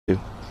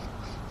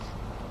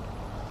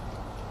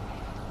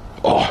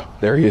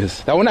There he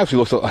is. That one actually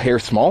looks a hair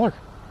smaller.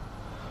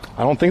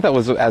 I don't think that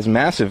was as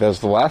massive as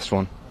the last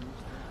one.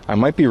 I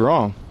might be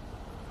wrong.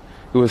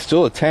 It was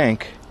still a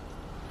tank.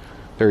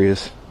 There he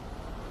is.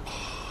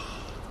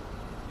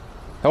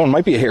 That one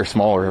might be a hair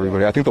smaller,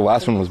 everybody. I think the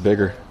last one was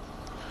bigger.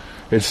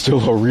 It's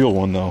still a real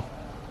one, though.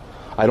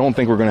 I don't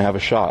think we're going to have a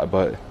shot,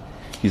 but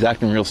he's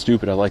acting real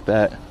stupid. I like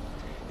that.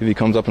 If he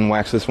comes up and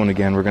whacks this one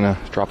again, we're going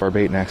to drop our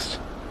bait next.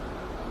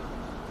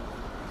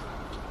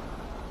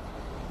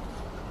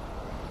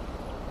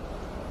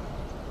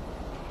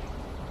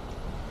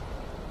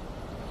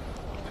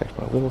 Check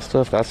my little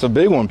stuff. That's a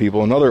big one,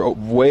 people. Another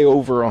way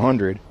over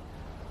 100.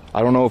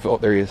 I don't know if... Oh,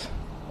 there he is.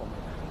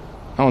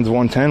 That one's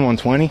 110,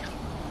 120.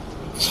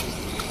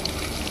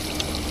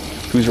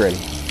 Who's ready?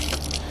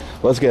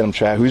 Let's get him,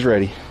 chat. Who's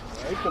ready?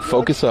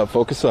 Focus up,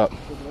 focus up.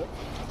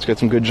 Let's get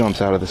some good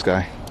jumps out of this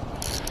guy.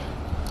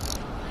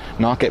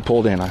 Not get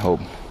pulled in, I hope.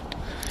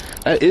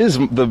 That is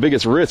the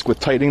biggest risk with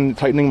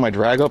tightening my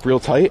drag up real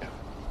tight.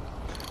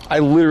 I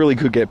literally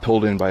could get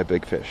pulled in by a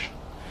big fish.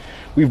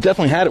 We've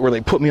definitely had it where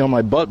they put me on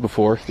my butt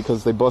before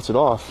because they busted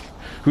off.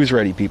 Who's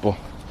ready, people?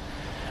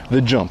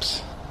 The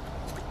jumps.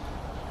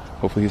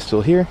 Hopefully he's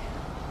still here.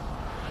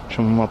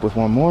 Chum him up with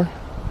one more.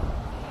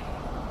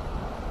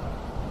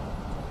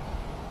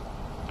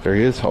 There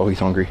he is. Oh, he's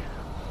hungry.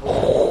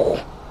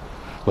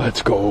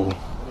 Let's go.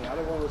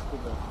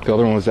 The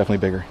other one was definitely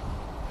bigger.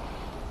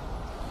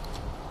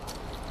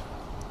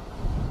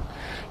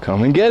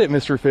 Come and get it,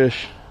 Mr.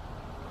 Fish.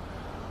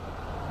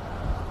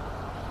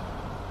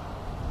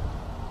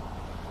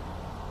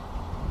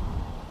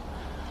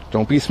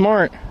 Don't be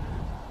smart.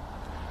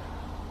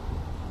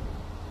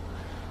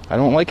 I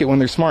don't like it when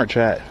they're smart,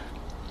 chat.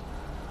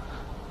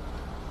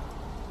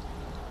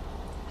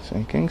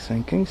 Sinking,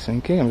 sinking,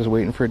 sinking. I'm just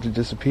waiting for it to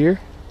disappear.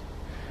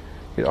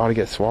 It ought to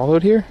get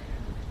swallowed here.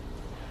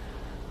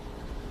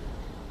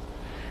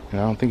 And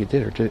I don't think it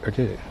did, or did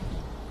it?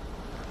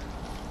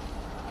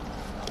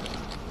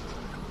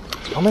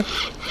 Coming?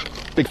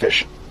 Big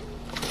fish.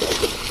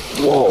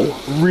 Whoa,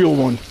 real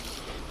one.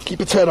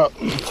 Keep its head up.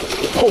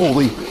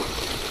 Holy.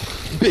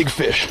 Big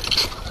fish.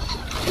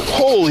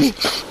 Holy.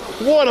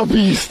 What a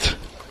beast.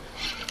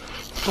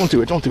 Don't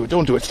do it, don't do it,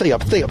 don't do it. Stay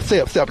up, stay up, stay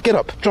up, stay up. Get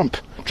up. Jump,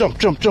 jump,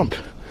 jump, jump.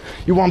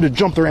 You want them to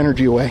jump their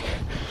energy away.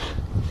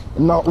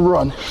 Not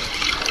run.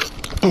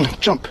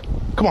 Jump.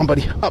 Come on,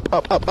 buddy. Up,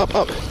 up, up, up,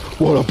 up.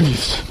 What a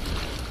beast.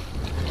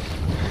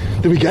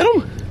 Did we get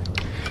him?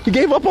 He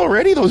gave up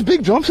already? Those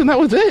big jumps and that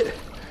was it?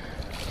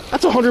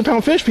 That's a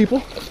 100-pound fish,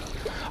 people.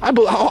 I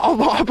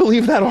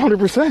believe that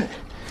 100%.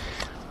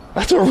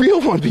 That's a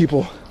real one,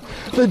 people.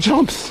 The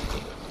jumps.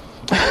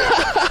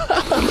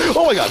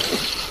 Oh my God.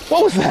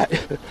 What was that?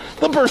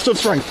 The burst of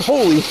strength.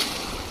 Holy.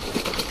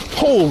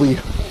 Holy.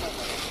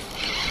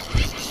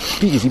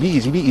 Be easy, be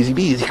easy, be easy,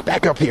 be easy.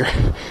 Back up here.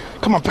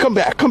 Come on, come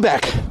back, come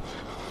back.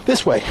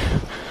 This way.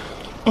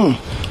 No,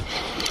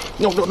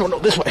 no, no, no,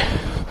 this way.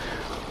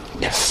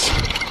 Yes.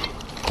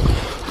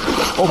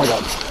 Oh my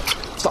God.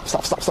 Stop,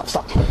 stop, stop, stop,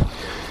 stop.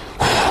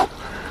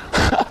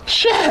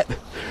 Shit.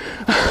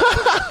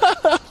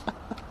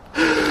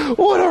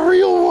 What a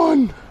real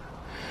one.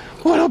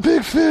 What a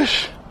big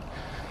fish.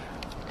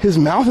 His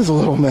mouth is a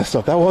little messed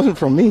up. That wasn't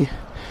from me.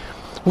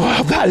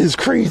 Wow, that is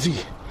crazy.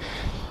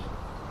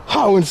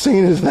 How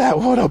insane is that?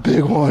 What a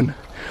big one.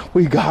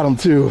 We got him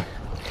too.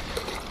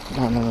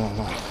 No, no, no,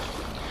 no.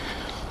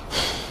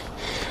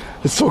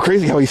 It's so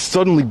crazy how he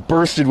suddenly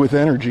bursted with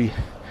energy.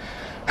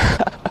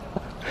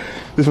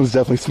 This one's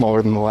definitely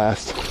smaller than the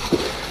last.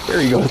 There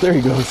he goes, there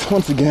he goes.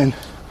 Once again.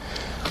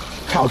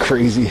 How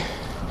crazy.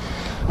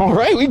 All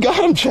right, we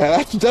got him, Chad.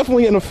 That's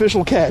definitely an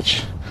official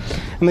catch.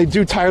 And they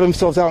do tire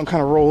themselves out and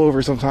kind of roll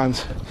over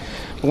sometimes.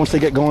 But once they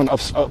get going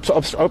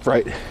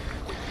upright,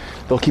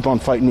 they'll keep on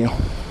fighting you.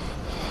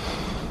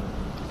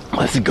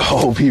 Let's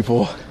go,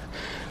 people.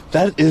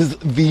 That is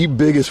the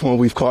biggest one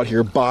we've caught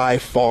here by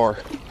far.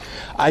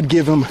 I'd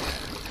give him,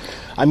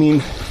 I'd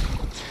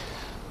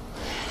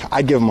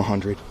give him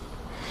 100.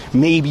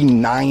 Maybe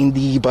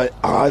 90, but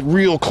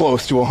real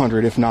close to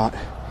 100 if not.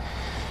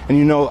 And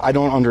you know, I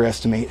don't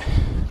underestimate.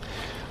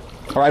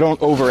 Or I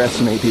don't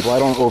overestimate people. I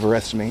don't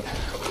overestimate.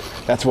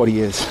 That's what he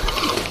is.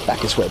 Back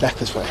this way, back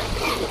this way.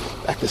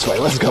 Back this way,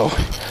 let's go.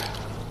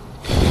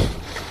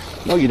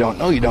 No you don't,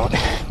 no you don't.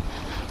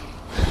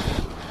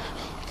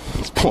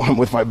 Let's pull him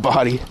with my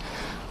body.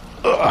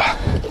 Ugh.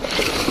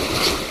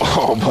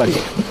 Oh, buddy.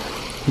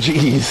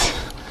 Jeez.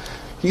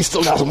 He's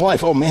still got some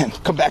life. Oh, man.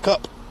 Come back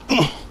up.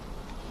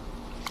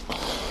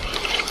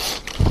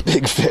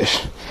 Big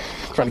fish.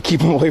 Trying to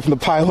keep him away from the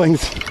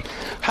pilings.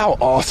 How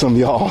awesome,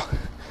 y'all.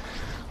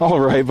 All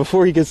right,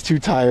 before he gets too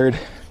tired,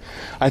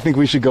 I think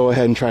we should go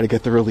ahead and try to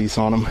get the release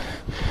on him.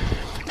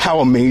 How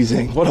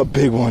amazing. What a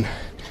big one.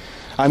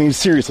 I mean,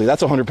 seriously,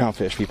 that's a 100-pound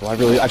fish, people.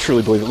 I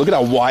truly believe it. Look at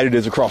how wide it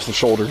is across the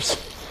shoulders.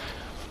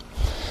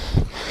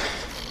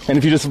 And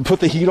if you just put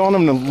the heat on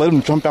them and let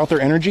them jump out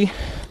their energy,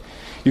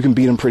 you can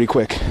beat them pretty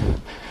quick.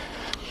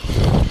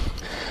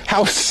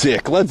 How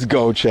sick. Let's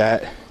go,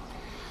 chat.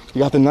 You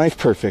got the knife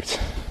perfect.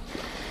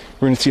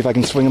 We're going to see if I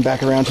can swing him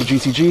back around to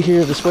GCG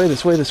here. This way,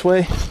 this way, this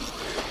way.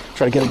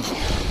 Try to get him.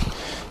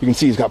 You can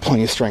see he's got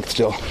plenty of strength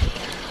still.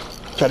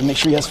 Try to make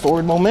sure he has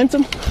forward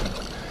momentum.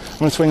 I'm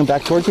going to swing him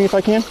back towards me if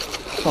I can.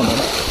 Oh no.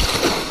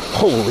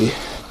 Holy.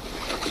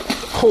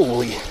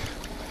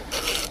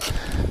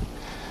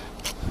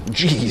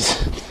 Jeez.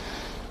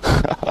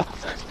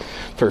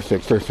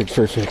 Perfect.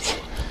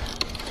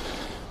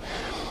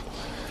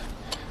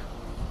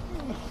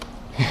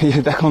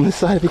 Yeah, back on this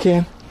side if you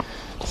can.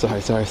 Sorry.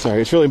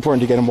 It's really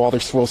important to get them while they're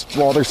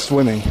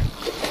swimming.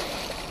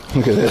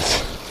 Look at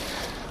this.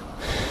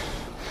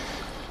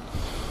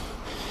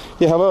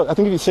 Yeah, how about, I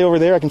think if you stay over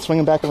there, I can swing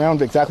him back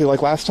around exactly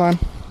like last time.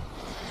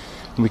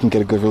 And we can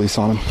get a good release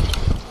on him.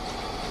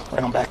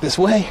 Right on back this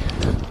way.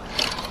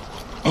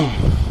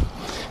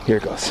 Here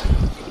it goes.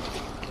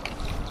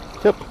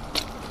 Yep.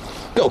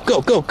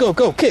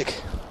 Go,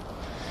 kick.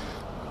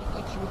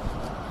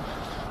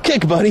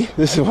 Kick, buddy.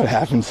 This is what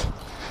happens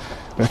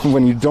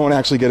when you don't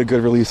actually get a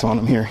good release on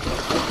him here.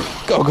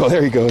 Go,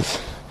 there he goes.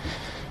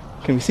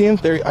 Can we see him?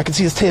 There, I can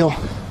see his tail.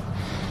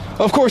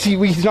 Of course,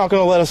 he's not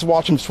going to let us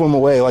watch him swim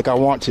away like I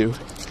want to.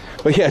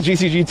 But yeah,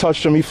 GCG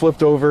touched him, he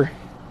flipped over,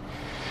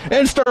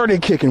 and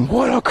started kicking.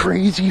 What a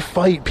crazy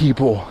fight,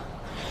 people.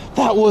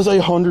 That was a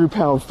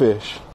 100-pound fish.